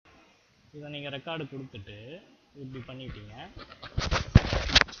இதை நீங்கள் ரெக்கார்டு கொடுத்துட்டு இப்படி பண்ணிட்டீங்க.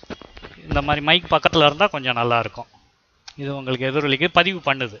 இந்த மாதிரி மைக் பக்கத்தில் இருந்தால் கொஞ்சம் நல்லாயிருக்கும். இது உங்களுக்கு எதிரொலிக்கு பதிவு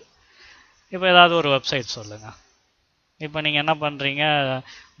பண்ணுது. இப்போ ஏதாவது ஒரு வெப்சைட் சொல்லுங்கள். இப்போ நீங்கள் என்ன பண்ணுறீங்க,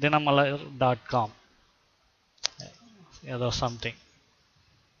 dinamalar.com ஏதோ சம்திங்.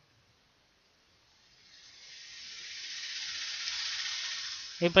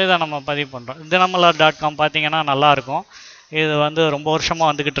 இப்போ இதை நம்ம பதிவு பண்ணுறோம். dinamalar.com பார்த்தீங்கன்னா நல்லாயிருக்கும். இது வந்து ரொம்ப வருஷமாக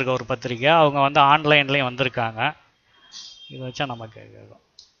வந்துக்கிட்டு இருக்க ஒரு பத்திரிக்கை. அவங்க வந்து ஆன்லைன்லேயும் வந்திருக்காங்க. இதை வச்சா நமக்கு கேட்கும்.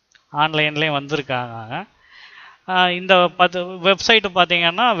 ஆன்லைன்லேயும் வந்திருக்காங்க. இந்த வெப்சைட்டு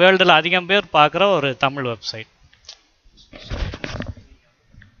பார்த்தீங்கன்னா வேர்ல்டில் அதிகம் பேர் பார்க்குற ஒரு தமிழ் வெப்சைட்.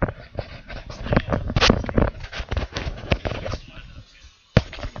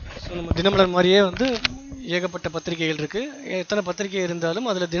 ஸோ நம்ம தினமலர் மாதிரியே வந்து ஏகப்பட்ட பத்திரிகைகள் இருக்குது. எத்தனை பத்திரிகை இருந்தாலும்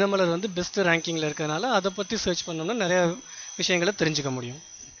அதில் தினமலர் வந்து பெஸ்ட் ரேங்கிங்கில் இருக்கிறதுனால அதை பற்றி சர்ச் பண்ணோம்னா நிறையா விஷயங்களை தெரிஞ்சுக்க முடியும்.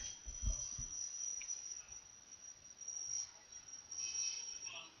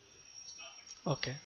 ஓகே.